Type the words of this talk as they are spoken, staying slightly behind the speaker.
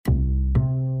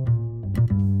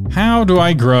How do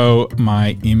I grow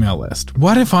my email list?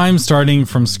 What if I'm starting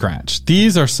from scratch?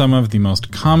 These are some of the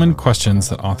most common questions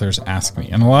that authors ask me,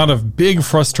 and a lot of big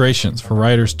frustrations for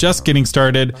writers just getting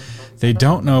started. They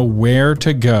don't know where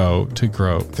to go to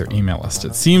grow their email list.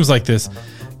 It seems like this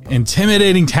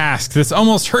intimidating task, this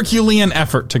almost Herculean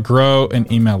effort to grow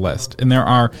an email list. And there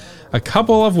are a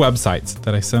couple of websites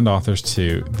that I send authors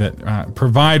to that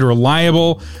provide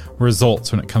reliable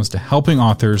results when it comes to helping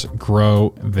authors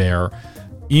grow their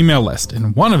email list.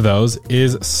 And one of those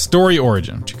is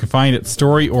StoryOrigin, which you can find at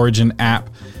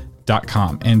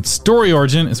StoryOriginApp.com. And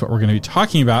StoryOrigin is what we're going to be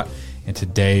talking about in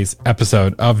today's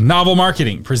episode of Novel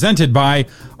Marketing, presented by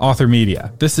Author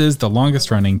Media. This is the longest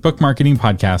running book marketing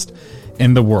podcast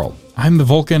in the world. I'm the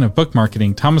Vulcan of book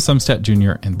marketing, Thomas Umstattd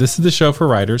Jr., and this is the show for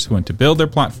writers who want to build their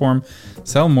platform,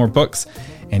 sell more books,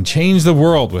 and change the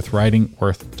world with writing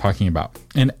worth talking about.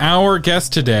 And our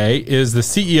guest today is the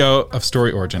CEO of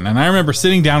StoryOrigin. And I remember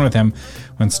sitting down with him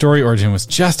when StoryOrigin was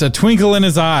just a twinkle in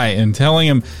his eye and telling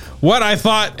him what I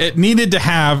thought it needed to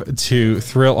have to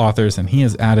thrill authors. And he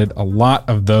has added a lot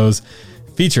of those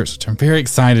features, which I'm very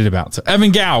excited about. So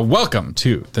Evan Gao, welcome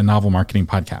to the Novel Marketing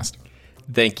Podcast.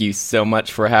 Thank you so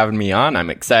much for having me on. I'm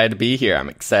excited to be here. I'm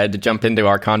excited to jump into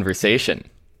our conversation.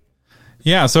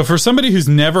 Yeah, so for somebody who's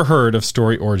never heard of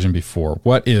StoryOrigin before,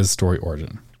 what is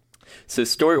StoryOrigin? So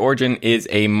StoryOrigin is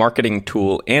a marketing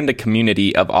tool and a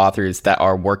community of authors that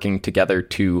are working together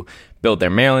to build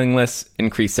their mailing lists,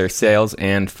 increase their sales,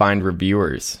 and find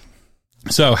reviewers.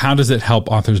 So how does it help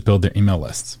authors build their email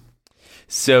lists?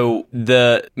 So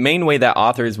the main way that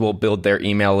authors will build their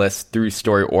email list through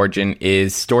StoryOrigin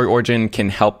is StoryOrigin can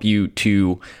help you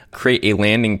to create a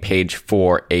landing page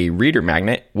for a reader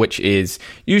magnet, which is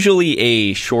usually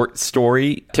a short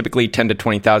story, typically 10 to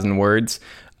 20,000 words,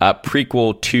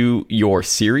 prequel to your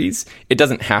series. It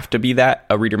doesn't have to be that.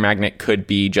 A reader magnet could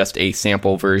be just a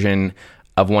sample version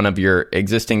of one of your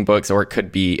existing books, or it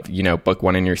could be, book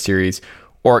one in your series,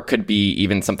 or it could be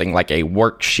even something like a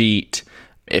worksheet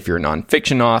if you're a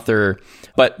nonfiction author.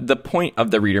 But the point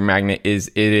of the reader magnet is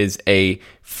it is a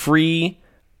free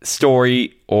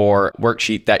story or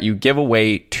worksheet that you give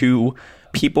away to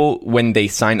people when they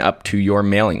sign up to your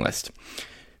mailing list.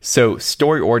 So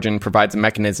StoryOrigin provides a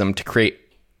mechanism to create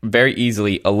very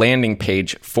easily a landing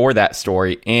page for that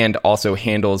story and also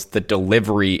handles the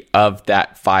delivery of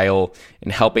that file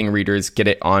and helping readers get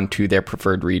it onto their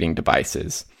preferred reading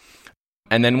devices.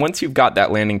 And then once you've got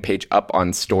that landing page up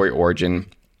on StoryOrigin,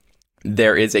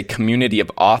 there is a community of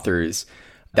authors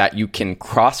that you can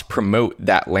cross-promote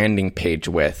that landing page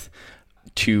with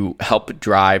to help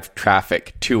drive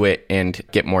traffic to it and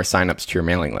get more signups to your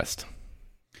mailing list.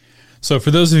 So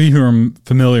for those of you who are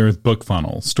familiar with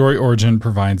BookFunnel, StoryOrigin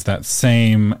provides that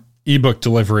same ebook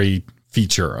delivery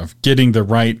feature of getting the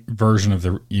right version of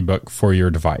the ebook for your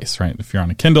device, right? If you're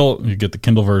on a Kindle, you get the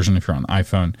Kindle version. If you're on an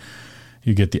iPhone,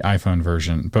 you get the iPhone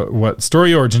version. But what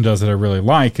StoryOrigin does that I really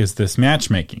like is this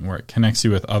matchmaking, where it connects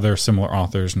you with other similar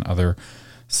authors and other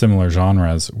similar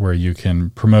genres where you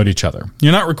can promote each other.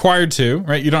 You're not required to,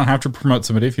 right? You don't have to promote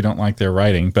somebody if you don't like their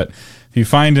writing. But if you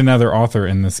find another author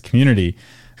in this community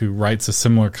who writes a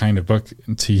similar kind of book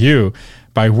to you,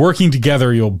 by working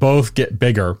together, you'll both get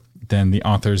bigger than the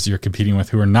authors you're competing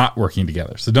with who are not working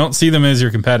together. So don't see them as your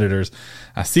competitors.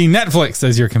 See Netflix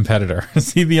as your competitor.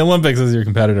 See the Olympics as your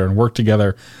competitor, and work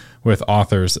together with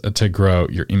authors to grow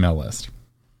your email list.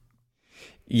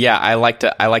 Yeah, I like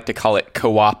to call it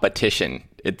co-opetition.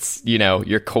 It's,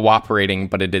 you're cooperating,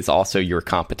 but it is also your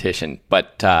competition.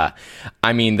 But the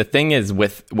thing is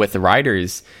with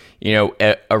writers,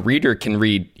 a reader can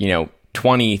read,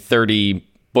 20, 30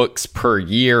 books per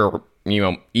year,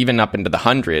 even up into the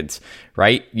hundreds,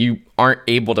 right? You aren't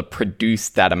able to produce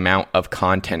that amount of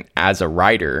content as a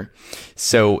writer.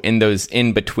 So in those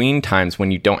in-between times when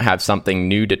you don't have something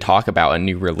new to talk about, a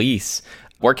new release,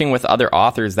 working with other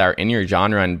authors that are in your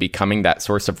genre and becoming that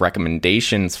source of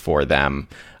recommendations for them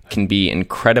can be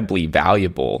incredibly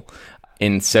valuable.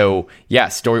 And so,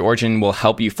 StoryOrigin will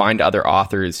help you find other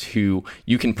authors who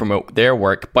you can promote their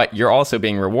work, but you're also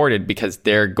being rewarded because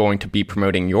they're going to be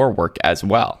promoting your work as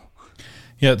well.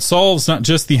 Yeah, it solves not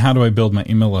just the how do I build my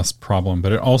email list problem,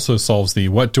 but it also solves the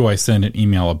what do I send an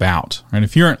email about, right?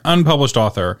 If you're an unpublished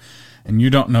author and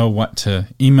you don't know what to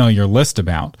email your list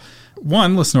about,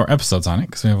 one, listen to our episodes on it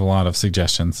because we have a lot of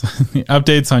suggestions. The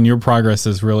updates on your progress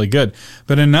is really good.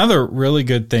 But another really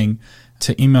good thing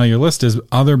to email your list is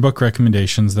other book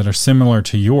recommendations that are similar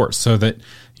to yours so that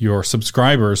your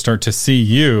subscribers start to see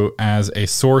you as a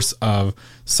source of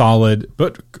solid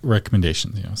book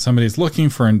recommendations. Somebody's looking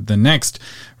for the next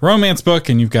romance book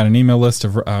and you've got an email list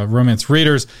of romance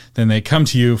readers, then they come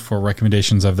to you for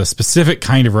recommendations of the specific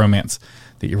kind of romance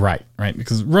that you write, right?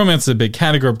 Because romance is a big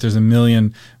category, but there's a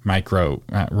million micro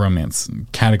romance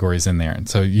categories in there. And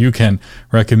so you can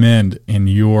recommend in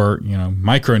your,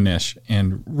 micro niche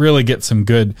and really get some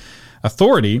good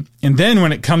authority. And then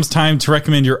when it comes time to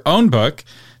recommend your own book,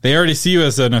 they already see you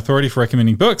as an authority for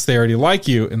recommending books. They already like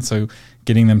you. And so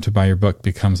getting them to buy your book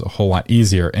becomes a whole lot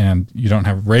easier, and you don't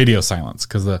have radio silence,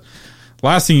 because the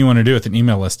last thing you want to do with an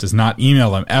email list is not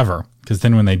email them ever, because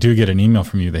then when they do get an email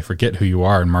from you, they forget who you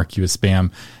are and mark you as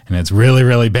spam, and it's really,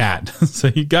 really bad. So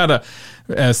you got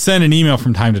to send an email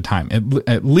from time to time,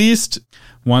 at least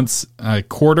once a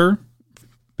quarter,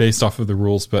 based off of the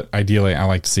rules. But ideally, I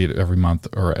like to see it every month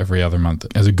or every other month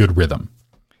as a good rhythm.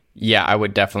 Yeah, I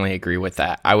would definitely agree with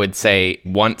that. I would say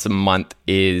once a month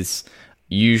is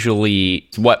usually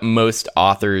what most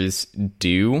authors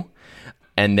do.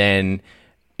 And then,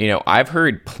 I've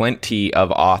heard plenty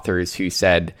of authors who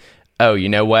said, oh, you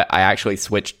know what? I actually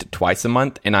switched to twice a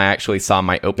month and I actually saw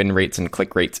my open rates and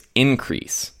click rates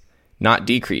increase, not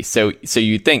decrease. So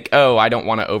you think, oh, I don't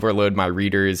want to overload my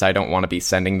readers. I don't want to be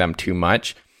sending them too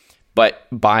much. But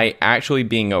by actually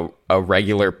being a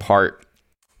regular part,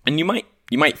 and you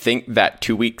might think that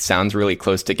 2 weeks sounds really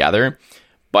close together,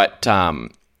 but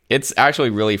it's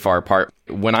actually really far apart.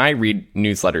 When I read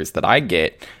newsletters that I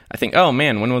get, I think, oh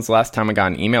man, when was the last time I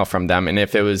got an email from them? And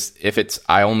if it's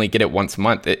I only get it once a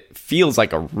month, it feels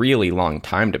like a really long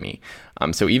time to me.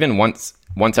 So even once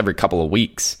every couple of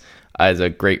weeks is a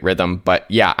great rhythm. But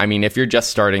yeah, I mean, if you're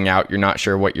just starting out, you're not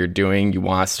sure what you're doing, you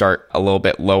want to start a little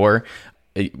bit lower,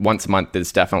 once a month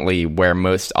is definitely where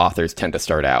most authors tend to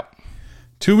start out.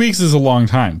 2 weeks is a long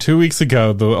time. 2 weeks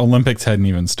ago, the Olympics hadn't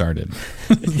even started.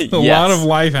 A lot of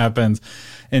life happens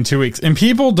in 2 weeks. And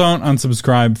people don't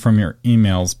unsubscribe from your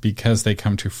emails because they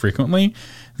come too frequently.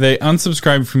 They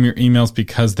unsubscribe from your emails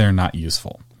because they're not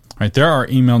useful. Right? There are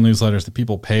email newsletters that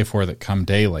people pay for that come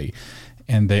daily,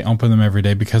 and they open them every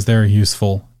day because they're a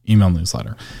useful email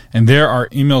newsletter. And there are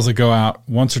emails that go out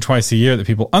once or twice a year that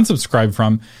people unsubscribe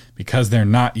from because they're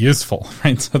not useful,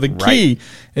 right? So the key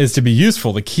is to be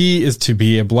useful. The key is to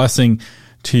be a blessing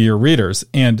to your readers.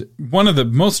 And one of the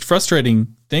most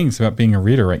frustrating things about being a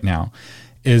reader right now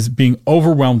is being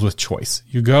overwhelmed with choice.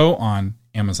 You go on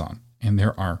Amazon and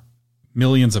there are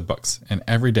millions of books, and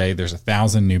every day there's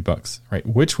 1,000 new books, right?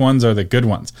 Which ones are the good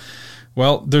ones?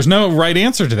 Well, there's no right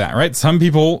answer to that, right? Some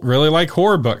people really like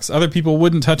horror books. Other people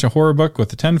wouldn't touch a horror book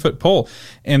with a 10-foot pole.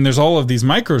 And there's all of these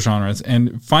micro genres,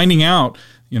 and finding out,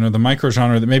 the micro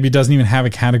genre that maybe doesn't even have a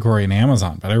category in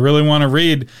Amazon, but I really want to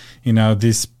read,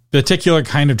 this particular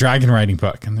kind of dragon writing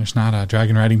book, and there's not a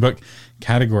dragon writing book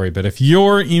category. But if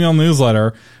your email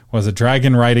newsletter was a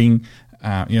dragon writing,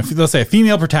 let's say a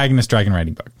female protagonist dragon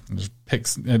writing book,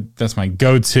 that's my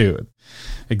go-to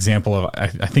example of, I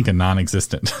think, a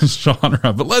non-existent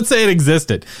genre, but let's say it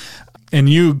existed, and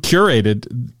you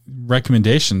curated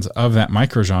recommendations of that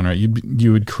micro genre,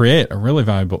 you would create a really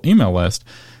valuable email list,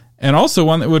 and also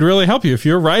one that would really help you if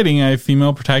you're writing a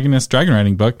female protagonist dragon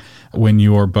writing book when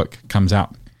your book comes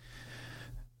out.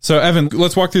 So, Evan,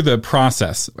 let's walk through the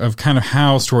process of kind of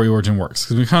how StoryOrigin works,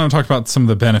 because we kind of talked about some of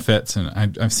the benefits, and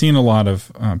I've seen a lot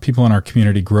of people in our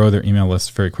community grow their email lists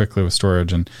very quickly with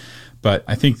StoryOrigin. But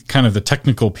I think kind of the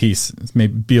technical piece may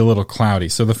be a little cloudy.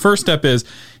 So the first step is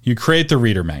you create the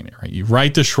reader magnet, right? You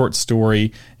write the short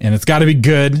story, and it's got to be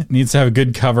good. It needs to have a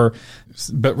good cover.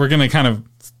 But we're going to kind of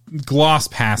gloss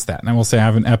past that. And I will say I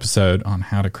have an episode on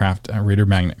how to craft a reader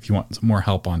magnet if you want some more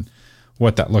help on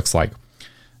what that looks like.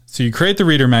 So you create the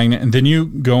reader magnet, and then you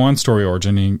go on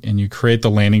StoryOrigin and you create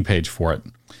the landing page for it.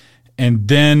 And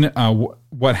then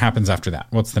what happens after that?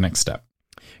 What's the next step?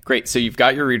 Great. So you've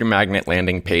got your reader magnet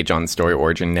landing page on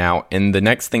StoryOrigin now. And the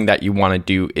next thing that you want to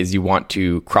do is you want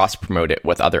to cross-promote it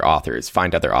with other authors,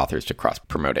 find other authors to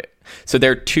cross-promote it. So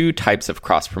there are two types of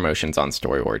cross-promotions on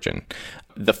StoryOrigin.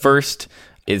 The first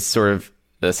is sort of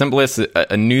the simplest,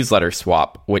 a newsletter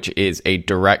swap, which is a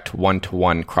direct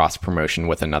one-to-one cross-promotion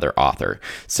with another author.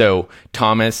 So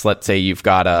Thomas, let's say you've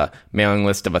got a mailing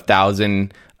list of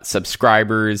 1,000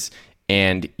 subscribers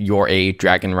and you're a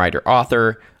Dragon Rider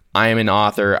author. I am an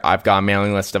author. I've got a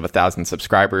mailing list of 1,000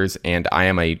 subscribers, and I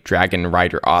am a Dragon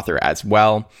Rider author as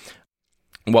well.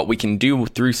 What we can do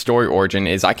through StoryOrigin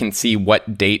is I can see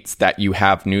what dates that you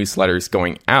have newsletters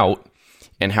going out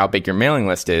and how big your mailing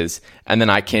list is, and then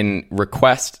I can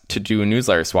request to do a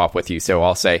newsletter swap with you. So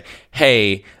I'll say,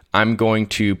 hey, I'm going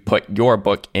to put your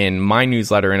book in my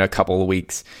newsletter in a couple of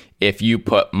weeks if you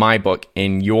put my book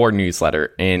in your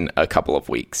newsletter in a couple of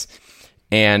weeks.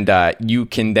 And you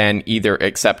can then either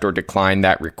accept or decline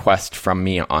that request from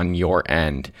me on your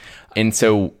end. And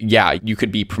so, yeah, you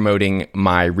could be promoting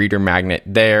my reader magnet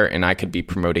there, and I could be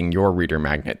promoting your reader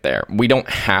magnet there. We don't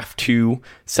have to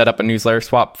set up a newsletter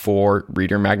swap for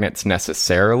reader magnets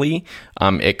necessarily.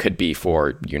 It could be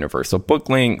for universal book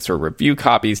links or review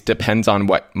copies, depends on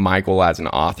what my goal as an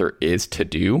author is to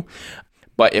do.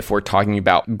 But if we're talking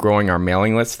about growing our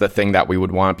mailing list, the thing that we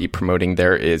would want to be promoting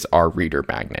there is our reader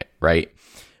magnet, right?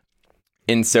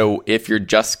 And so if you're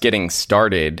just getting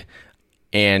started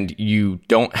and you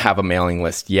don't have a mailing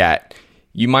list yet,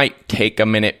 you might take a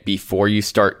minute before you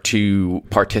start to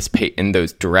participate in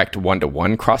those direct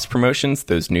one-to-one cross promotions,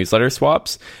 those newsletter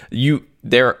swaps.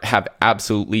 There have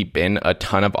absolutely been a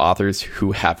ton of authors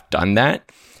who have done that.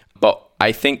 But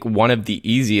I think one of the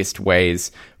easiest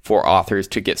ways for authors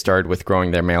to get started with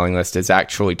growing their mailing list is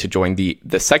actually to join the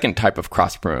second type of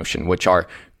cross promotion, which are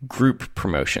group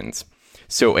promotions.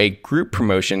 So a group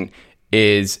promotion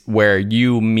is where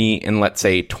you, me, and let's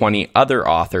say 20 other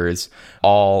authors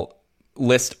all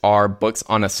list our books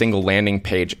on a single landing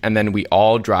page, and then we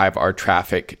all drive our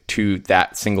traffic to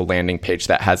that single landing page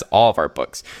that has all of our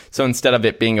books. So instead of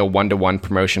it being a one-to-one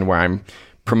promotion where I'm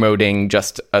promoting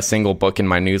just a single book in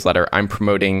my newsletter, I'm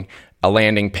promoting a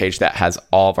landing page that has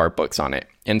all of our books on it.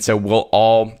 And so we'll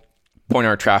all point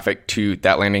our traffic to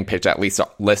that landing page that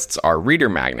lists our reader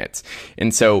magnets.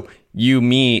 And so you,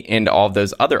 me, and all of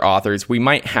those other authors, we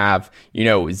might have,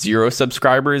 0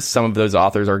 subscribers. Some of those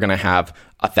authors are going to have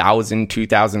 1,000,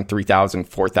 2,000, 3,000,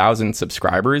 4,000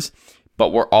 subscribers, but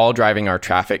we're all driving our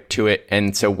traffic to it.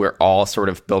 And so we're all sort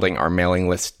of building our mailing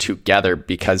list together,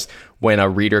 because when a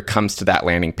reader comes to that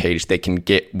landing page, they can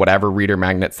get whatever reader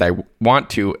magnets they want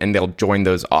to, and they'll join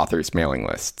those authors' mailing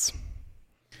lists.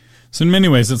 So in many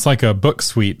ways, it's like a book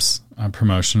sweeps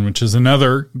promotion, which is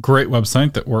another great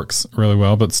website that works really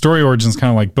well. But StoryOrigin is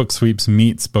kind of like book sweeps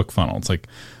meets BookFunnel. It's like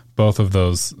both of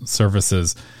those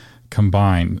services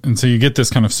combined. And so you get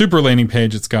this kind of super landing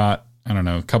page. It's got,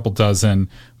 a couple dozen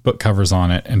book covers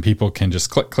on it, and people can just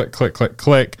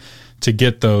click to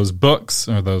get those books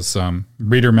or those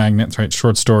reader magnets, right?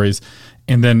 Short stories.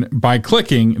 And then by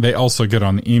clicking, they also get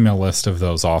on the email list of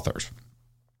those authors.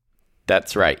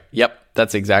 That's right. Yep.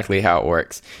 That's exactly how it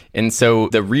works. And so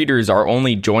the readers are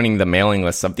only joining the mailing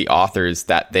lists of the authors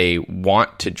that they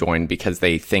want to join because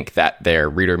they think that their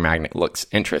reader magnet looks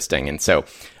interesting. And so,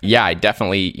 yeah, I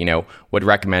definitely, would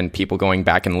recommend people going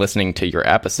back and listening to your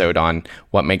episode on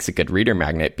what makes a good reader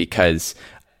magnet, because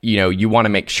you want to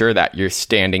make sure that you're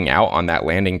standing out on that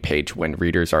landing page when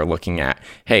readers are looking at,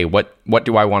 hey, what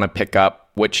do I want to pick up?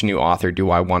 Which new author do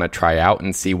I want to try out,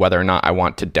 and see whether or not I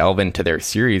want to delve into their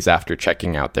series after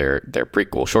checking out their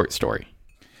prequel short story.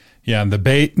 Yeah, the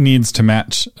bait needs to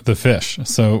match the fish.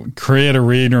 So create a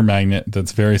reader magnet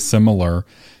that's very similar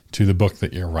to the book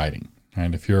that you're writing.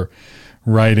 Right? If you're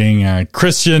writing a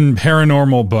Christian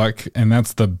paranormal book, and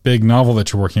that's the big novel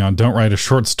that you're working on, don't write a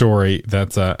short story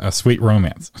that's a sweet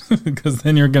romance, because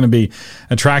then you're going to be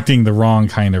attracting the wrong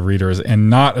kind of readers and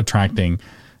not attracting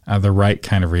the right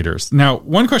kind of readers. Now,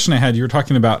 one question I had, you were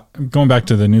talking about going back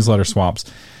to the newsletter swaps.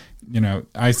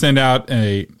 I send out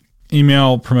a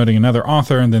email promoting another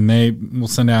author, and then they will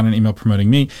send out an email promoting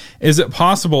me. Is it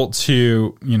possible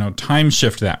to, time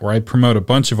shift that, where I promote a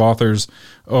bunch of authors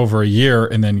over a year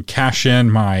and then cash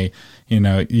in my,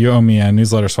 you owe me a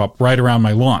newsletter swap right around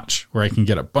my launch, where I can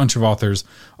get a bunch of authors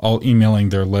all emailing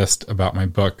their list about my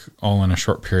book all in a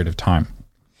short period of time?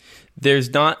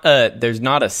 There's not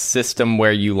a system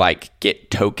where you get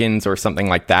tokens or something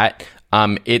like that.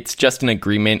 It's just an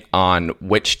agreement on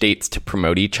which dates to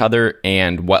promote each other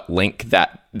and what link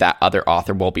that other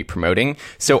author will be promoting.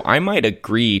 So I might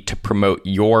agree to promote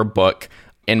your book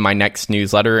in my next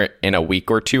newsletter in a week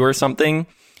or two or something.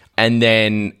 And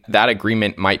then that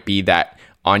agreement might be that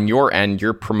on your end,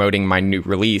 you're promoting my new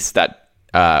release that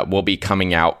will be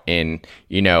coming out in,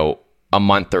 a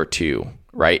month or two.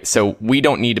 Right. So we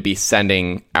don't need to be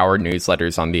sending our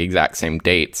newsletters on the exact same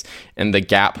dates. And the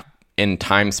gap in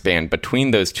time span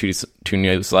between those two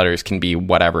newsletters can be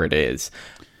whatever it is.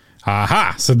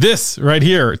 Aha. So this right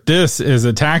here, this is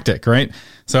a tactic, right?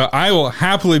 So I will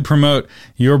happily promote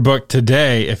your book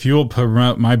today if you will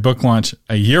promote my book launch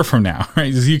a year from now,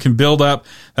 right? So you can build up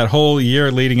that whole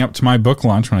year leading up to my book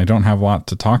launch when I don't have a lot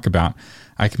to talk about.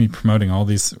 I can be promoting all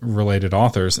these related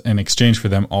authors in exchange for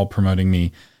them all promoting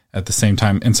me at the same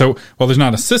time. And so while there's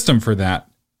not a system for that,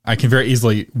 I can very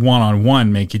easily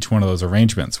one-on-one make each one of those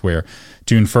arrangements where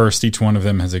June 1st, each one of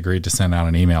them has agreed to send out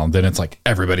an email. And then it's like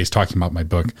everybody's talking about my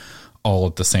book all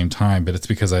at the same time. But it's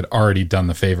because I'd already done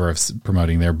the favor of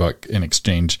promoting their book in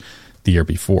exchange the year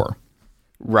before.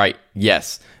 Right.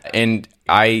 Yes. And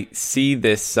I see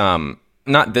this,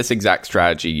 not this exact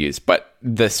strategy used, but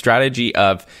the strategy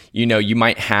of, you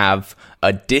might have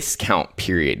a discount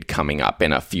period coming up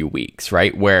in a few weeks,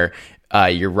 right? Where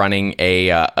you're running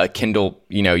a Kindle,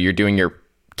 you're doing your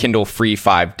Kindle free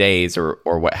 5 days or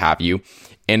what have you.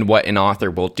 And what an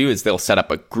author will do is they'll set up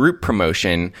a group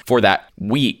promotion for that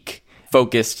week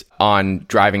focused on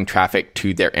driving traffic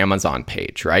to their Amazon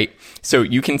page, right? So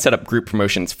you can set up group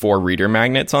promotions for reader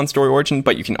magnets on StoryOrigin,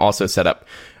 but you can also set up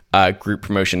group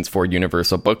promotions for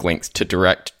universal book links to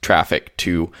direct traffic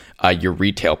to your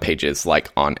retail pages like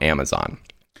on Amazon.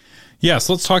 Yes,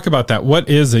 let's talk about that. What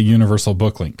is a universal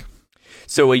book link?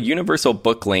 So a universal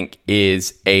book link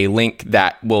is a link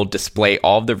that will display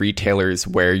all of the retailers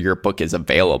where your book is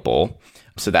available.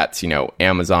 So that's,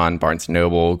 Amazon, Barnes &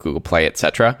 Noble, Google Play,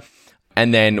 etc.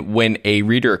 And then when a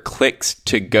reader clicks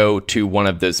to go to one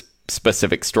of those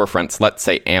specific storefronts, let's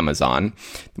say Amazon,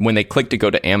 when they click to go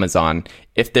to Amazon,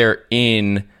 if they're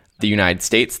in the United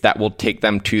States, that will take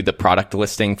them to the product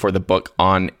listing for the book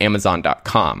on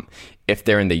Amazon.com. If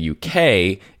they're in the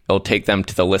UK, it'll take them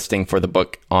to the listing for the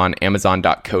book on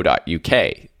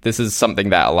Amazon.co.uk. This is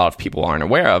something that a lot of people aren't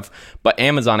aware of, but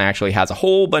Amazon actually has a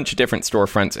whole bunch of different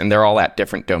storefronts and they're all at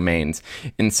different domains.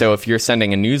 And so if you're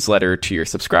sending a newsletter to your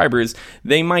subscribers,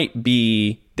 they might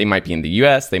be in the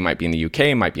US, they might be in the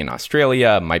UK, might be in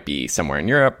Australia, might be somewhere in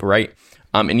Europe, right?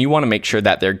 And you want to make sure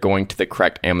that they're going to the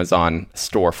correct Amazon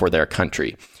store for their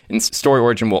country. And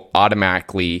StoryOrigin will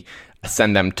automatically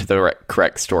send them to the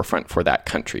correct storefront for that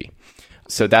country.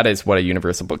 So that is what a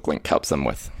universal book link helps them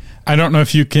with. I don't know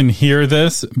if you can hear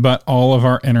this, but all of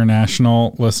our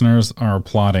international listeners are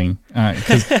applauding.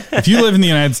 Because if you live in the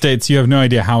United States, you have no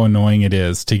idea how annoying it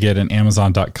is to get an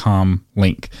Amazon.com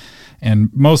link.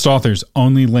 And most authors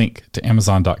only link to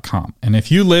Amazon.com. And if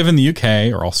you live in the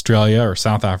UK or Australia or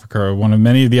South Africa or one of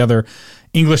many of the other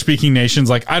English-speaking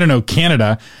nations like,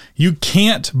 Canada, you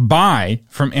can't buy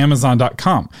from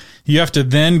Amazon.com. You have to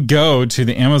then go to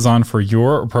the Amazon for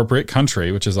your appropriate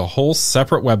country, which is a whole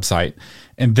separate website.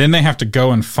 And then they have to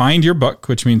go and find your book,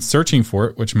 which means searching for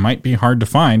it, which might be hard to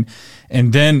find.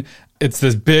 And then it's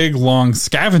this big, long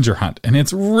scavenger hunt, and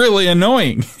it's really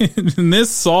annoying. And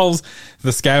this solves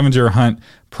the scavenger hunt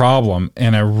problem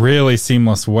in a really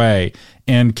seamless way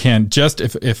and can just,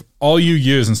 if all you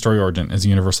use in StoryOrigin is a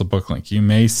universal book link, you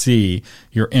may see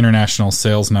your international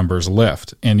sales numbers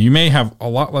lift, and you may have a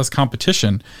lot less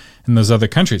competition in those other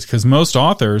countries because most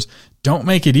authors don't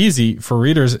make it easy for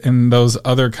readers in those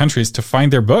other countries to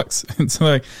find their books. And so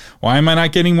like, why am I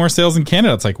not getting more sales in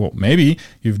Canada? It's like, well, maybe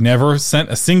you've never sent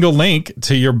a single link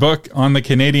to your book on the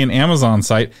Canadian Amazon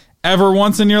site ever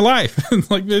once in your life.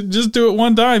 Like, just do it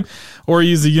one time or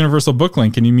use a universal book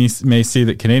link and you may see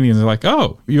that Canadians are like,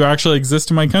 oh, you actually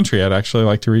exist in my country. I'd actually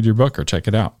like to read your book or check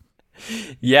it out.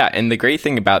 Yeah, and the great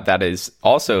thing about that is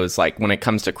like when it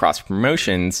comes to cross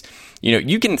promotions,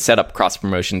 you can set up cross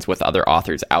promotions with other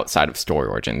authors outside of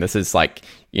StoryOrigin. This is like,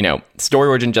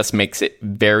 StoryOrigin just makes it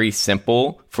very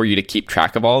simple for you to keep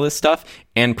track of all this stuff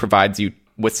and provides you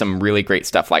with some really great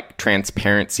stuff like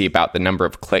transparency about the number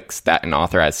of clicks that an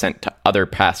author has sent to other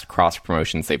past cross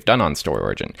promotions they've done on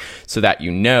StoryOrigin, so that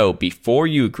before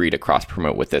you agree to cross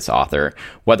promote with this author,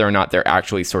 whether or not they're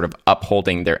actually sort of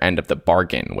upholding their end of the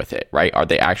bargain with it, right? Are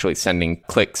they actually sending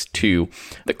clicks to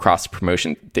the cross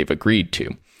promotion they've agreed to?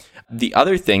 The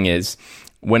other thing is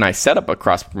when I set up a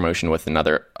cross promotion with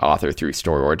another author through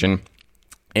StoryOrigin,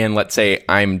 and let's say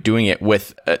I'm doing it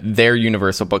with their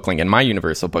universal book link and my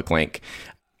universal book link,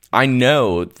 I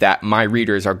know that my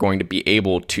readers are going to be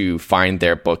able to find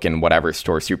their book in whatever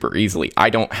store super easily. I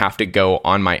don't have to go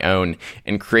on my own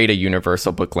and create a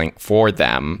universal book link for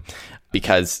them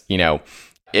because,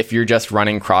 if you're just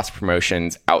running cross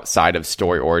promotions outside of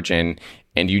StoryOrigin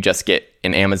and you just get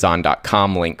an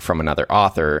Amazon.com link from another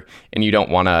author and you don't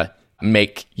want to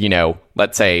make,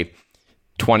 let's say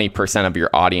 20% of your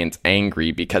audience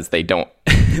angry because they don't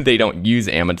use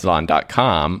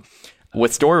Amazon.com.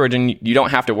 With StoryOrigin, you don't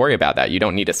have to worry about that. You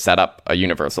don't need to set up a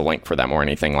universal link for them or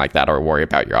anything like that, or worry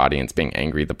about your audience being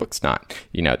angry the book's not,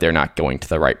 they're not going to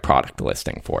the right product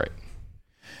listing for it.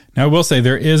 Now, I will say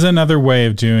there is another way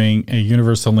of doing a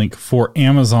universal link for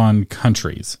Amazon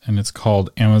countries, and it's called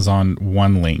Amazon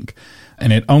One Link.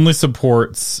 And it only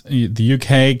supports the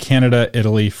UK, Canada,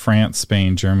 Italy, France,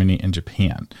 Spain, Germany, and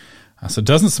Japan. So it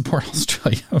doesn't support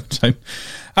Australia, which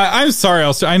I'm sorry,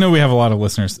 Australia. I know we have a lot of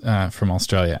listeners from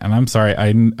Australia, and I'm sorry.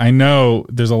 I know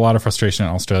there's a lot of frustration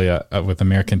in Australia with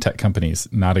American tech companies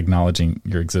not acknowledging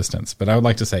your existence, but I would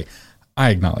like to say I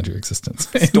acknowledge your existence.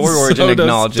 StoryOrigin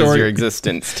acknowledges your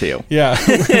existence too. Yeah,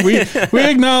 we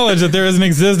acknowledge that there is an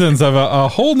existence of a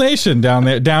whole nation down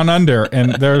there, down under,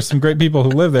 and there are some great people who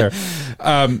live there.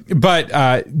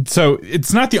 So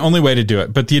it's not the only way to do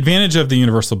it. But the advantage of the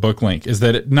Universal Book Link is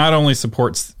that it not only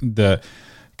supports the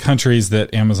countries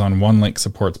that Amazon One Link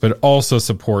supports, but it also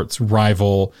supports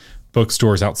rival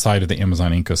bookstores outside of the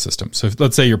Amazon ecosystem. So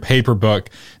let's say your paper book,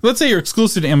 let's say you're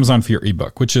exclusive to Amazon for your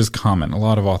ebook, which is common. A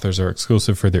lot of authors are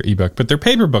exclusive for their ebook, but their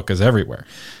paper book is everywhere.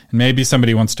 And maybe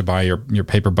somebody wants to buy your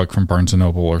paper book from Barnes &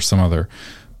 Noble or some other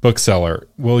bookseller.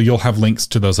 Well, you'll have links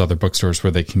to those other bookstores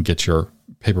where they can get your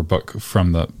paper book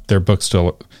from their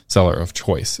bookseller of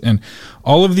choice. And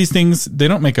all of these things, they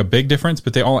don't make a big difference,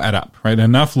 but they all add up, right?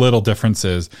 Enough little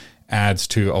differences adds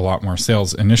to a lot more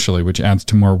sales initially, which adds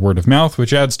to more word of mouth,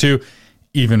 which adds to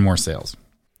even more sales.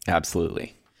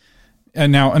 Absolutely. And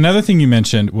now another thing you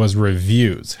mentioned was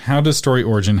reviews. How does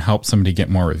StoryOrigin help somebody get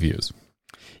more reviews?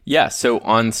 Yeah, so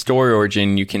on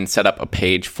StoryOrigin, you can set up a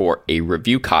page for a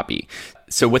review copy.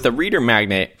 So with a reader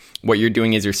magnet, what you're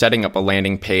doing is you're setting up a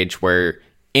landing page where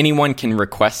anyone can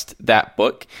request that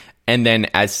book. And then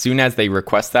as soon as they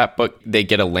request that book, they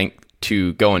get a link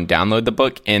to go and download the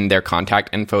book, and their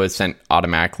contact info is sent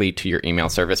automatically to your email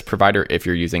service provider if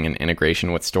you're using an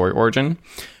integration with StoryOrigin.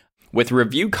 With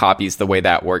review copies, the way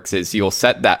that works is you'll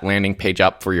set that landing page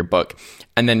up for your book,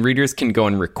 and then readers can go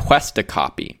and request a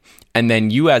copy. And then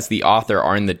you as the author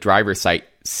are in the driver's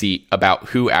seat about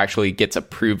who actually gets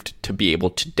approved to be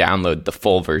able to download the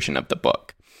full version of the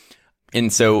book.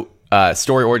 And so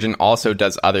StoryOrigin also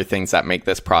does other things that make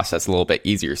this process a little bit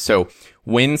easier. So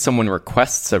when someone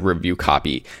requests a review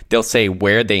copy, they'll say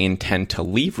where they intend to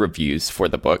leave reviews for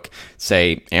the book,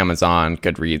 say Amazon,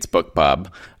 Goodreads,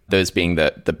 BookBub, those being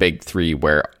the big three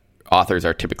where authors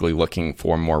are typically looking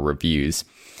for more reviews.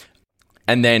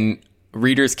 And then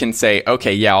readers can say,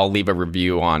 okay, yeah, I'll leave a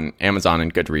review on Amazon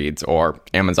and Goodreads or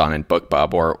Amazon and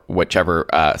BookBub or whichever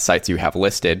sites you have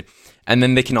listed. And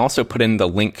then they can also put in the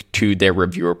link to their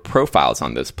reviewer profiles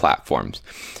on those platforms.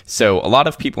 So a lot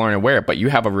of people aren't aware, but you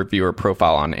have a reviewer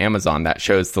profile on Amazon that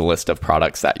shows the list of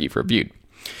products that you've reviewed.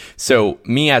 So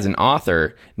me as an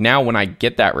author, now when I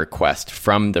get that request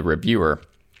from the reviewer,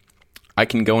 I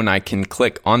can go and I can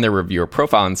click on their reviewer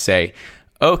profile and say,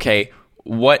 okay,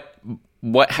 what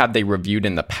have they reviewed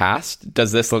in the past?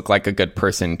 Does this look like a good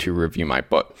person to review my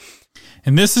book?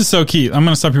 And this is so key. I'm going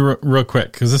to stop you real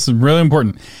quick because this is really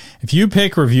important. If you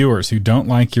pick reviewers who don't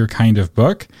like your kind of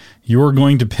book, you're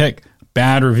going to pick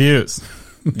bad reviews.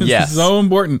 This is so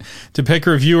important to pick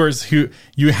reviewers who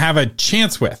you have a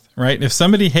chance with, right? If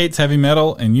somebody hates heavy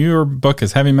metal and your book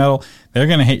is heavy metal, they're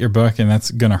going to hate your book and that's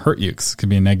going to hurt you because it could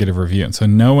be a negative review. And so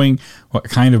knowing what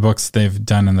kind of books they've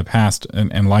done in the past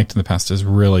and liked in the past is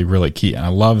really, really key. And I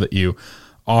love that you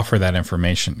offer that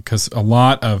information because a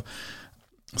lot of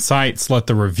sites let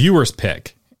the reviewers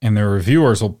pick, and the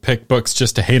reviewers will pick books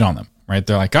just to hate on them, right?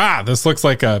 They're like, this looks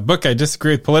like a book I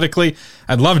disagree with politically.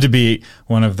 I'd love to be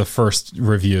one of the first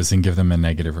reviews and give them a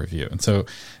negative review. And so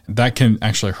that can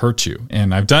actually hurt you.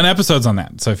 And I've done episodes on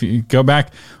that. So if you go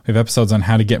back, we have episodes on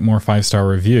how to get more 5-star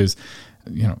reviews.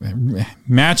 You know,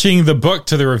 matching the book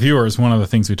to the reviewer is one of the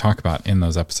things we talk about in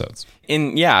those episodes.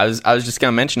 And yeah, I was just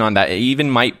going to mention on that, it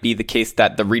even might be the case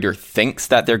that the reader thinks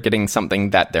that they're getting something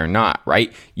that they're not,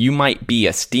 right? You might be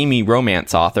a steamy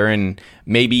romance author and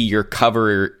maybe your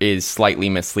cover is slightly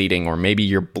misleading, or maybe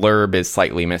your blurb is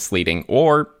slightly misleading,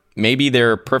 or maybe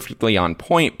they're perfectly on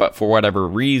point, but for whatever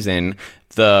reason,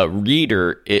 the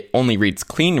reader, it only reads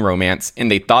clean romance and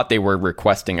they thought they were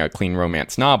requesting a clean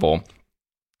romance novel.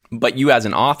 But you as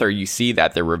an author, you see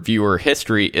that the reviewer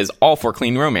history is all for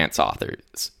clean romance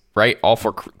authors, right? All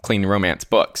for clean romance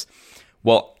books.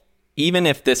 Well, even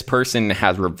if this person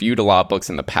has reviewed a lot of books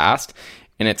in the past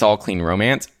and it's all clean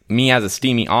romance, me as a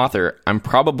steamy author, I'm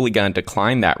probably going to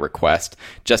decline that request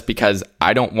just because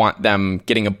I don't want them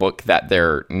getting a book that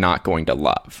they're not going to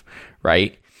love,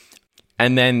 right?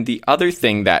 And then the other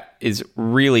thing that is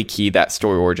really key that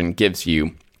StoryOrigin gives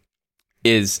you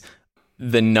is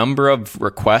the number of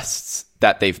requests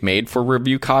that they've made for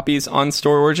review copies on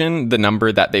StoryOrigin, the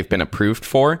number that they've been approved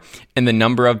for, and the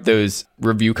number of those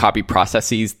review copy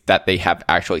processes that they have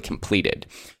actually completed.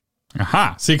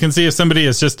 Aha. So you can see if somebody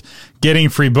is just getting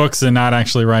free books and not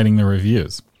actually writing the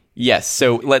reviews. Yes.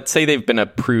 So let's say they've been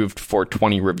approved for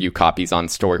 20 review copies on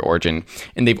StoryOrigin,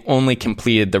 and they've only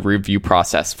completed the review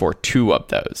process for 2 of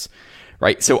those,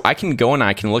 right? So I can go and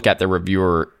I can look at the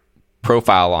reviewer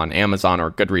profile on Amazon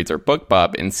or Goodreads or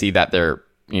BookBub and see that they're,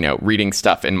 reading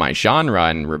stuff in my genre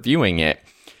and reviewing it.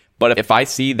 But if I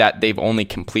see that they've only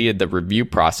completed the review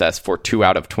process for 2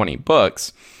 out of 20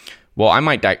 books, well, I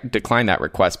might decline that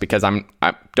request because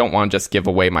I don't want to just give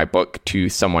away my book to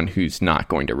someone who's not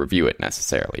going to review it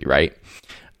necessarily, right?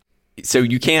 So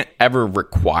you can't ever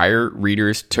require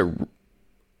readers to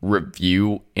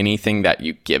review anything that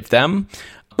you give them,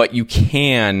 but you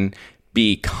can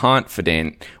be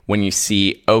confident when you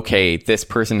see, okay, this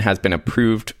person has been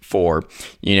approved for,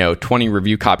 20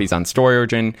 review copies on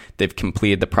StoryOrigin. They've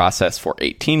completed the process for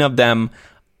 18 of them.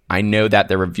 I know that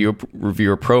the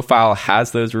reviewer profile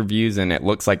has those reviews and it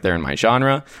looks like they're in my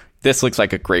genre. This looks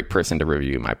like a great person to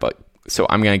review my book. So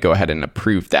I'm going to go ahead and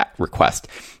approve that request.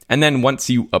 And then once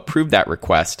you approve that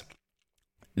request,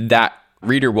 that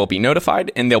reader will be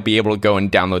notified and they'll be able to go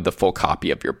and download the full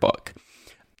copy of your book.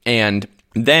 And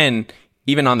then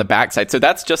even on the backside, so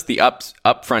that's just the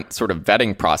upfront sort of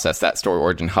vetting process that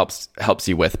StoryOrigin helps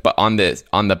you with. But on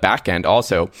the back end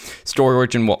also,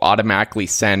 StoryOrigin will automatically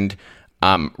send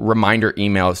reminder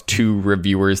emails to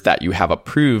reviewers that you have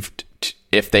approved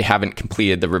if they haven't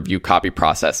completed the review copy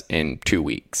process in 2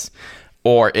 weeks.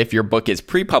 Or if your book is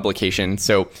pre-publication,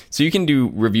 so you can do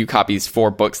review copies for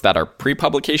books that are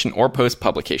pre-publication or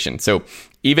post-publication. So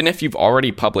even if you've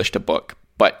already published a book,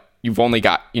 but you've only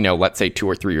got, let's say 2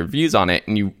 or 3 reviews on it,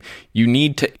 and you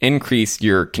need to increase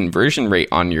your conversion rate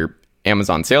on your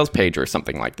Amazon sales page or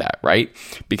something like that, right?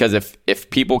 Because if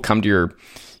people come to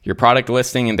your product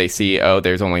listing and they see, oh,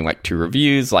 there's only like 2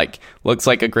 reviews, like looks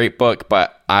like a great book,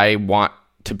 but I want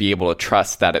to be able to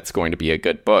trust that it's going to be a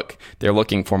good book. They're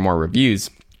looking for more reviews.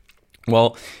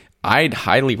 Well, I'd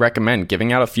highly recommend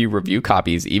giving out a few review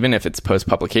copies, even if it's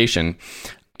post-publication,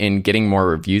 and getting more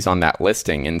reviews on that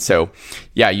listing. And so,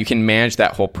 yeah, you can manage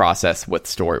that whole process with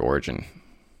StoryOrigin.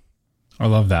 I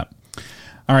love that.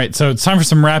 All right, so it's time for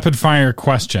some rapid fire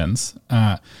questions.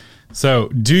 So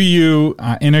do you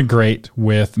integrate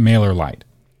with MailerLite?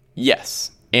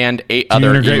 Yes. And 8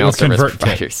 other email service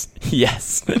providers.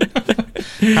 Yes.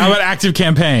 How about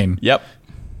ActiveCampaign? Yep.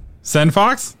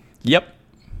 SendFox? Yep.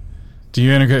 Do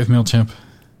you integrate with MailChimp?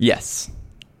 Yes.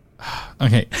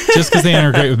 Okay. Just because they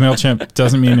integrate with MailChimp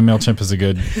doesn't mean MailChimp is a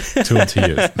good tool to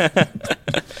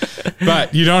use.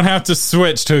 But you don't have to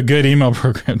switch to a good email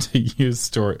program to use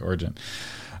StoryOrigin.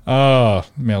 Oh,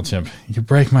 MailChimp, you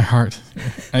break my heart.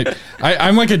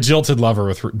 I'm like a jilted lover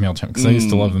with MailChimp because I used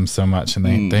to love them so much, and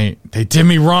they did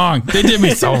me wrong. They did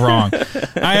me so wrong.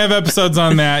 I have episodes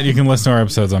on that. You can listen to our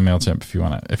episodes on MailChimp if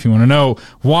you want to know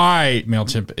why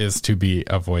MailChimp is to be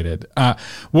avoided.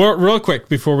 Well, real quick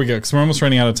before we go, because we're almost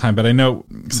running out of time, but I know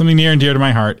something near and dear to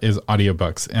my heart is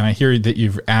audiobooks, and I hear that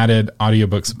you've added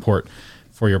audiobook support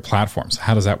for your platforms.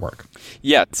 How does that work?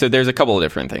 Yeah, so there's a couple of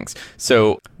different things.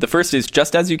 So the first is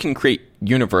just as you can create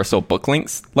universal book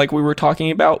links like we were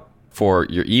talking about for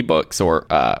your ebooks or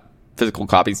physical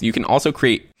copies, you can also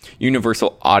create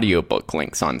universal audiobook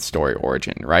links on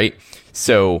StoryOrigin, right?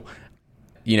 So,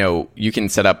 you can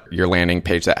set up your landing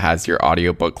page that has your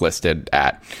audiobook listed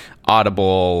at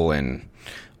Audible and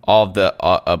all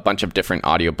of a bunch of different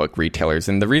audiobook retailers.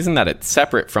 And the reason that it's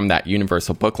separate from that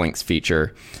universal book links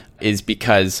feature is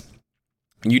because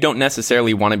you don't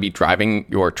necessarily want to be driving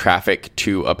your traffic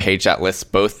to a page that lists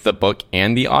both the book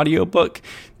and the audiobook,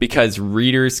 because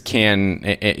readers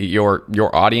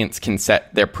your audience can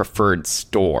set their preferred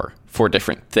store for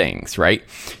different things, right?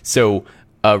 So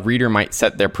a reader might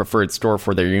set their preferred store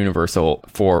for their universal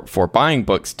for buying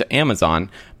books to Amazon,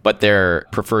 but their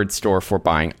preferred store for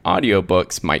buying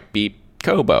audiobooks might be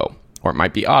Kobo, or it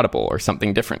might be Audible or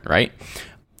something different, right?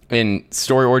 In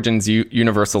StoryOrigin's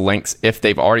universal links, if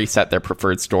they've already set their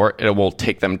preferred store, it will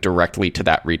take them directly to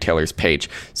that retailer's page.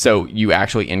 So you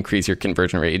actually increase your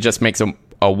conversion rate. It just makes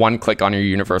a one click on your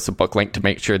universal book link to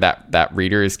make sure that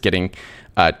reader is getting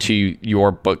to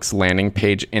your book's landing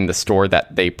page in the store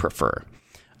that they prefer.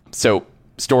 So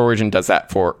StoryOrigin does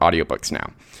that for audiobooks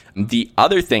now. The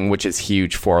other thing, which is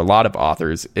huge for a lot of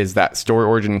authors, is that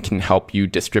StoryOrigin can help you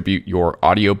distribute your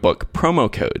audiobook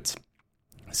promo codes.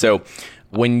 So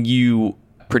when you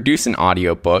produce an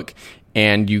audiobook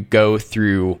and you go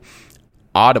through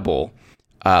Audible,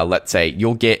 let's say,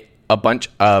 you'll get a bunch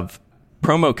of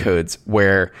promo codes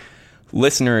where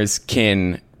listeners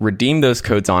can redeem those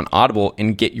codes on Audible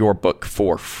and get your book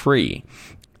for free.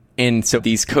 And so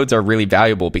these codes are really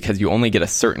valuable because you only get a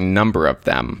certain number of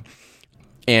them.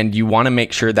 And you want to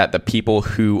make sure that the people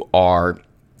who are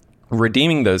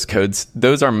redeeming those codes,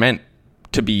 those are meant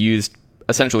to be used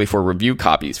essentially for review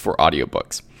copies for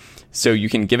audiobooks. So you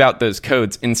can give out those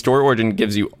codes, and StoryOrigin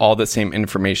gives you all the same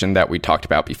information that we talked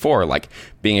about before, like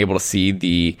being able to see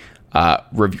the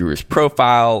reviewer's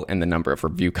profile and the number of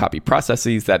review copy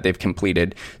processes that they've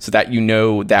completed, so that you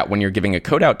know that when you're giving a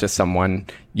code out to someone,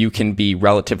 you can be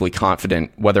relatively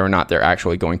confident whether or not they're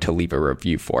actually going to leave a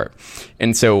review for it.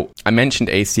 And so I mentioned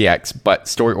ACX, but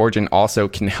StoryOrigin also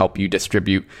can help you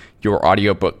distribute your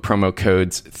audiobook promo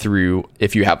codes through,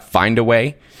 if you have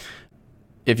Findaway,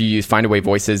 if you use Findaway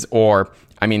Voices, or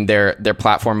their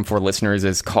platform for listeners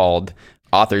is called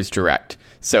Authors Direct.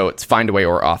 So it's Findaway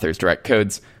or Authors Direct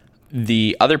codes.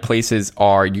 The other places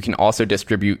are, you can also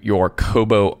distribute your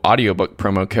Kobo audiobook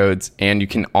promo codes, and you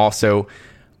can also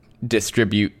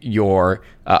distribute your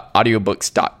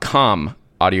audiobooks.com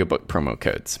audiobook promo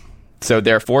codes. So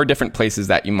there are 4 different places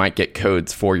that you might get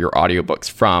codes for your audiobooks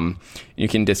from. You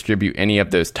can distribute any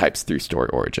of those types through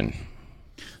StoryOrigin.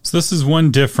 So this is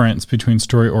one difference between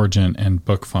StoryOrigin and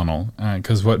BookFunnel,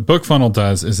 because what BookFunnel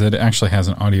does is it actually has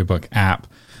an audiobook app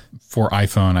for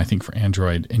iPhone, I think for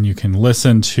Android, and you can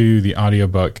listen to the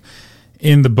audiobook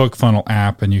in the BookFunnel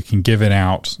app, and you can give it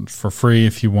out for free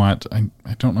if you want.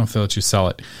 I don't know if they'll let you sell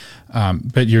it,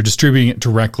 but you're distributing it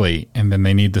directly, and then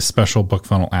they need the special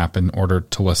BookFunnel app in order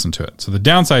to listen to it. So the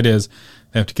downside is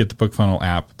they have to get the BookFunnel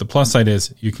app. The plus side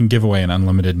is you can give away an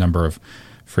unlimited number of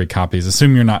free copies,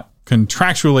 assuming you're not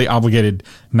contractually obligated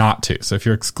not to. So if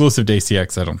you're exclusive to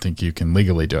ACX, I don't think you can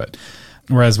legally do it.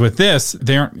 Whereas with this,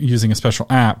 they aren't using a special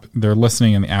app. They're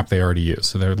listening in the app they already use.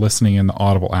 So they're listening in the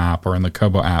Audible app or in the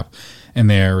Kobo app, and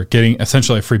they're getting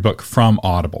essentially a free book from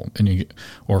Audible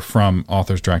or from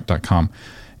authorsdirect.com.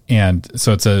 And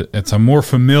so it's a more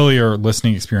familiar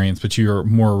listening experience, but you're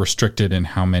more restricted in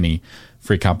how many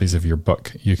free copies of your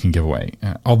book you can give away.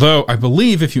 Although I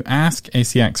believe if you ask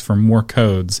ACX for more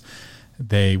codes,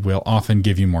 they will often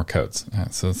give you more codes.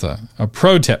 So it's a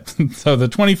pro tip. So the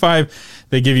 25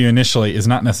 they give you initially is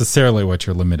not necessarily what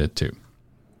you're limited to.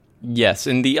 Yes,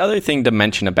 and the other thing to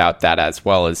mention about that as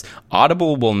well is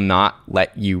Audible will not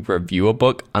let you review a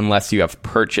book unless you have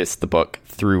purchased the book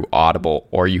through Audible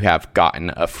or you have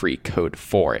gotten a free code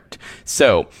for it.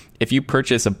 So if you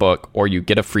purchase a book or you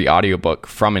get a free audiobook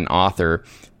from an author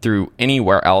through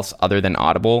anywhere else other than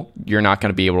Audible, you're not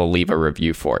going to be able to leave a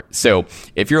review for it. So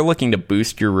if you're looking to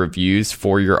boost your reviews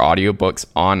for your audiobooks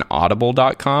on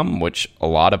audible.com, which a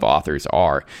lot of authors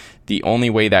are, the only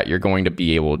way that you're going to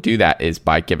be able to do that is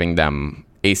by giving them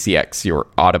ACX, your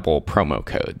Audible promo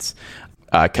codes,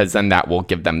 because then that will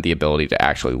give them the ability to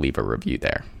actually leave a review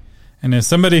there. And as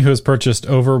somebody who has purchased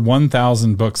over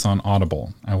 1,000 books on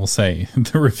Audible, I will say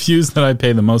the reviews that I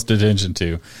pay the most attention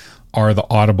to are the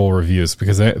Audible reviews,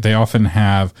 because they often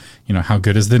have, how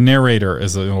good is the narrator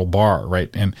as a little bar, right?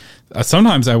 And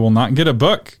sometimes I will not get a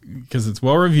book because it's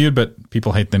well reviewed, but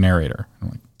people hate the narrator. I'm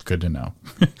like, good to know.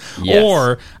 Yes.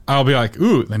 Or I'll be like,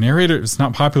 ooh, the narrator is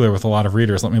not popular with a lot of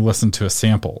readers. Let me listen to a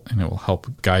sample and it will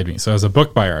help guide me. So as a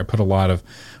book buyer, I put a lot of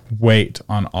weight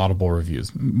on Audible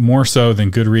reviews, more so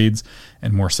than Goodreads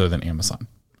and more so than Amazon.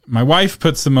 My wife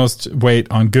puts the most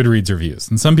weight on Goodreads reviews,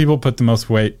 and some people put the most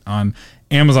weight on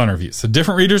Amazon reviews. So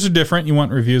different readers are different. You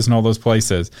want reviews in all those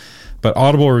places. But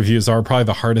Audible reviews are probably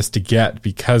the hardest to get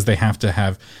because they have to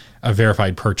have a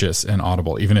verified purchase in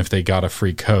Audible. Even if they got a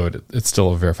free code, it's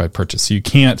still a verified purchase. So you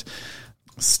can't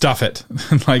stuff it.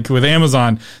 Like with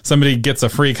Amazon, somebody gets a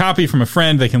free copy from a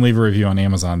friend, they can leave a review on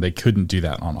Amazon. They couldn't do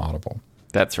that on Audible.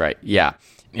 That's right. Yeah.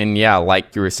 And yeah,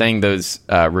 like you were saying, those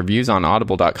reviews on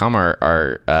audible.com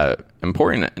are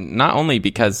important, not only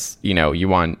because, you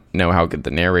want to know how good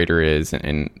the narrator is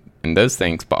and those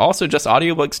things, but also just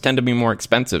audiobooks tend to be more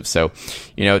expensive. So,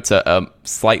 it's a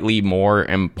slightly more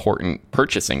important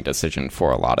purchasing decision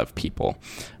for a lot of people.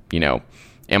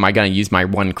 Am I going to use my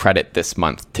 1 credit this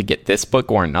month to get this book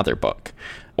or another book?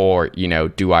 Or,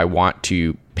 do I want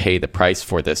to pay the price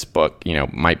for this book,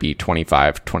 might be $25,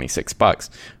 $26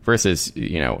 versus,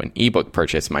 an ebook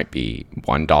purchase might be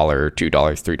 $1, $2,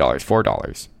 $3,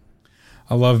 $4.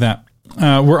 I love that.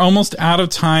 We're almost out of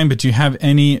time, but do you have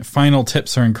any final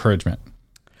tips or encouragement?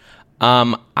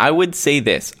 I would say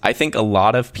this. I think a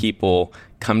lot of people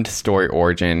come to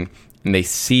StoryOrigin and they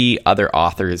see other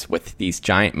authors with these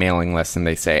giant mailing lists and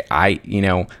they say, I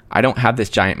don't have this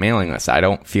giant mailing list. I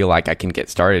don't feel like I can get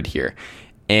started here.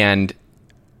 And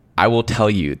I will tell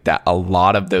you that a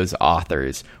lot of those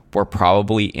authors were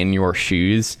probably in your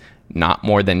shoes not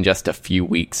more than just a few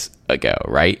weeks ago,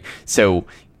 right? So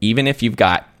even if you've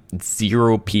got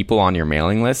 0 people on your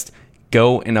mailing list,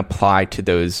 go and apply to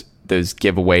those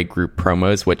giveaway group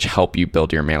promos, which help you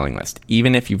build your mailing list.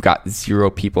 Even if you've got 0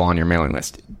 people on your mailing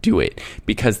list, do it,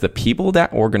 because the people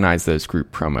that organize those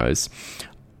group promos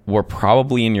were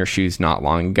probably in your shoes not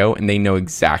long ago, and they know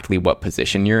exactly what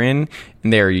position you're in,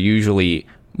 and they're usually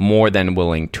more than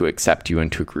willing to accept you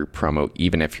into a group promo,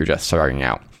 even if you're just starting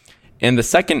out. And the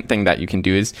second thing that you can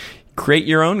do is create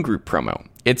your own group promo.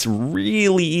 It's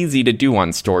really easy to do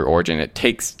on StoryOrigin. It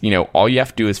takes, all you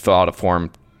have to do is fill out a form.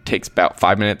 It takes about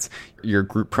 5 minutes. Your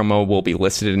group promo will be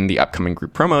listed in the upcoming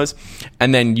group promos,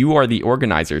 and then you are the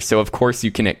organizer. So of course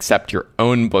you can accept your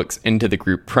own books into the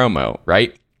group promo,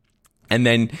 right? And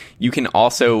then you can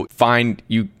also find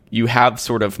you have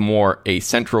sort of more a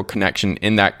central connection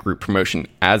in that group promotion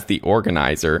as the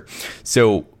organizer.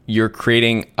 So you're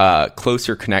creating a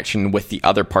closer connection with the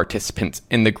other participants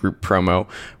in the group promo,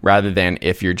 rather than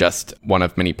if you're just one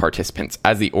of many participants.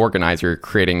 As the organizer,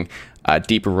 creating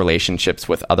deeper relationships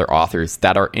with other authors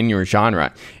that are in your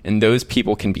genre. And those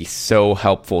people can be so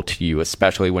helpful to you,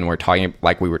 especially when we're talking,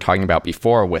 like we were talking about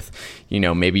before, with,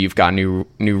 maybe you've got a new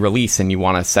release and you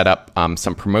want to set up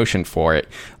some promotion for it.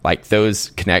 Like,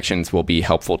 those connections will be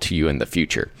helpful to you in the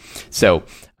future. So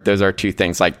those are two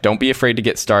things. Like, don't be afraid to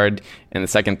get started. And the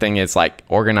second thing is, like,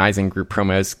 organizing group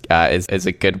promos is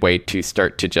a good way to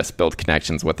start to just build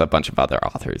connections with a bunch of other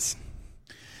authors.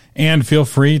 And feel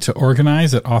free to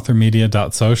organize at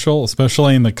authormedia.social,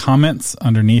 especially in the comments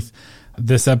underneath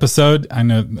this episode. I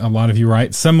know a lot of you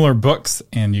write similar books,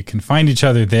 and you can find each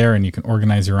other there, and you can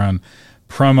organize your own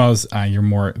promos. You're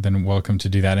more than welcome to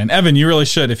do that. And Evan, you really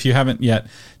should, if you haven't yet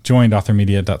joined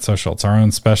authormedia.social. It's our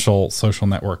own special social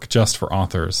network just for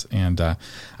authors. And I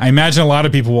imagine a lot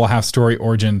of people will have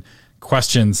StoryOrigin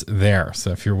questions there.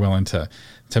 So if you're willing to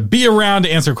be around to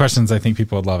answer questions, I think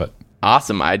people would love it.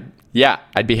 Awesome. I'd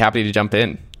be happy to jump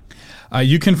in.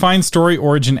 You can find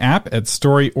StoryOrigin app at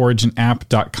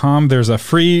StoryOriginApp.com. There's a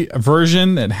free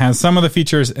version that has some of the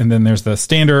features, and then there's the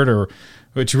standard, or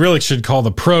which you really should call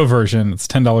the pro version. It's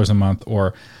 $10 a month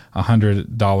or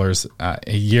 $100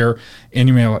 a year. And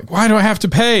you may be like, why do I have to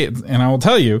pay? And I will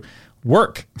tell you,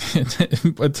 work.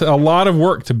 It's a lot of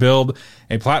work to build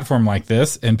a platform like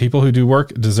this, and people who do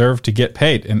work deserve to get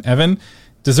paid. And Evan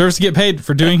deserves to get paid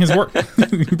for doing his work,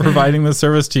 providing this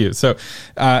service to you. So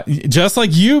just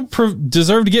like you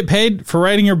deserve to get paid for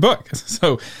writing your book.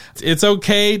 So it's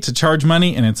okay to charge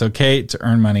money, and it's okay to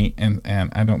earn money. And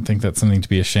I don't think that's something to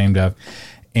be ashamed of.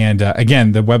 And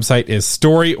again, the website is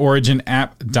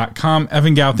StoryOriginApp.com.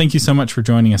 Evan Gao, thank you so much for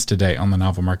joining us today on the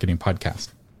Novel Marketing Podcast.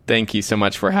 Thank you so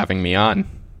much for having me on.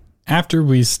 After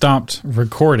we stopped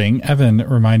recording, Evan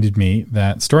reminded me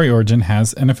that StoryOrigin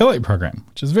has an affiliate program,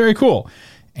 which is very cool.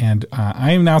 And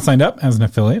I am now signed up as an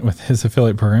affiliate with his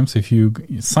affiliate program. So if you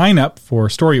sign up for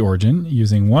StoryOrigin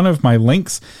using one of my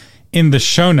links in the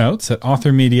show notes at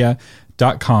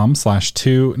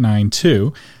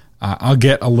authormedia.com/292, I'll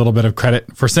get a little bit of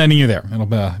credit for sending you there.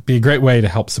 It'll be a great way to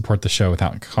help support the show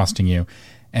without costing you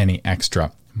any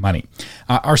extra money.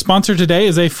 Our sponsor today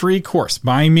is a free course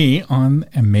by me on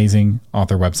amazing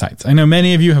author websites. I know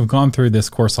many of you have gone through this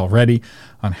course already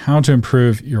on how to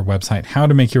improve your website, how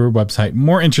to make your website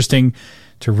more interesting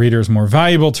to readers, more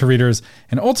valuable to readers,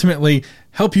 and ultimately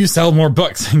help you sell more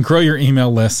books and grow your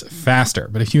email list faster.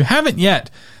 But if you haven't yet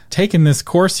taken this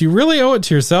course, you really owe it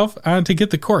to yourself to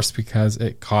get the course, because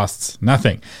it costs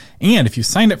nothing. And if you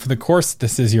signed up for the course,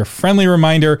 this is your friendly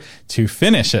reminder to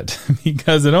finish it,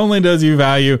 because it only does you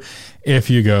value if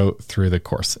you go through the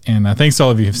course. And thanks to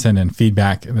all of you who've sent in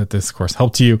feedback that this course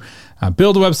helped you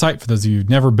build a website, for those of you who've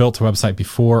never built a website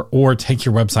before, or take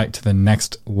your website to the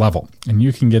next level. And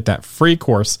you can get that free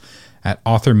course at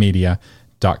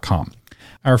authormedia.com.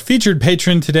 Our featured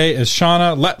patron today is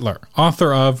Shauna Lettler,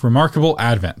 author of Remarkable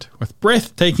Advent. With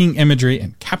breathtaking imagery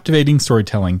and captivating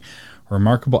storytelling,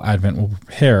 Remarkable Advent will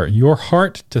prepare your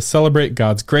heart to celebrate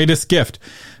God's greatest gift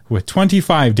with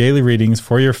 25 daily readings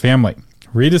for your family.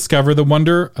 Rediscover the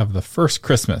wonder of the first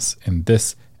Christmas in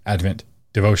this Advent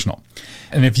devotional.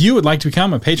 And if you would like to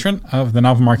become a patron of the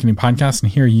Novel Marketing Podcast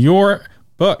and hear your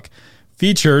book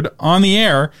featured on the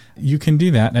air, you can do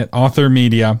that at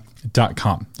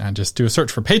authormedia.com. And just do a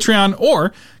search for Patreon,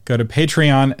 or go to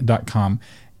patreon.com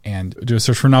and do a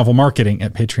search for Novel Marketing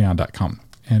at patreon.com.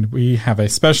 And we have a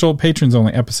special patrons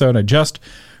only episode I just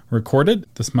recorded.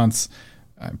 This month's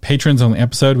patrons only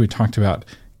episode, we talked about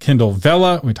Kindle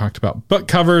Vella, we talked about book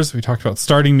covers, we talked about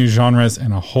starting new genres,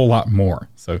 and a whole lot more.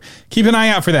 So keep an eye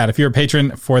out for that if you're a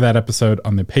patron, for that episode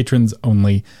on the patrons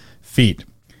only feed.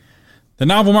 The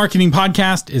Novel Marketing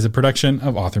Podcast is a production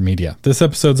of Author Media. This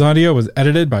episode's audio was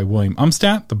edited by William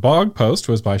Umstadt. The blog post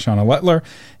was by Shauna Lettler,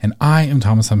 and I am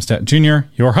Thomas Umstadt Jr.,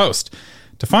 your host.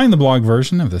 To find the blog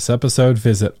version of this episode,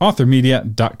 visit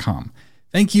authormedia.com.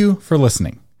 Thank you for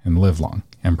listening, and live long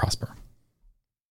and prosper.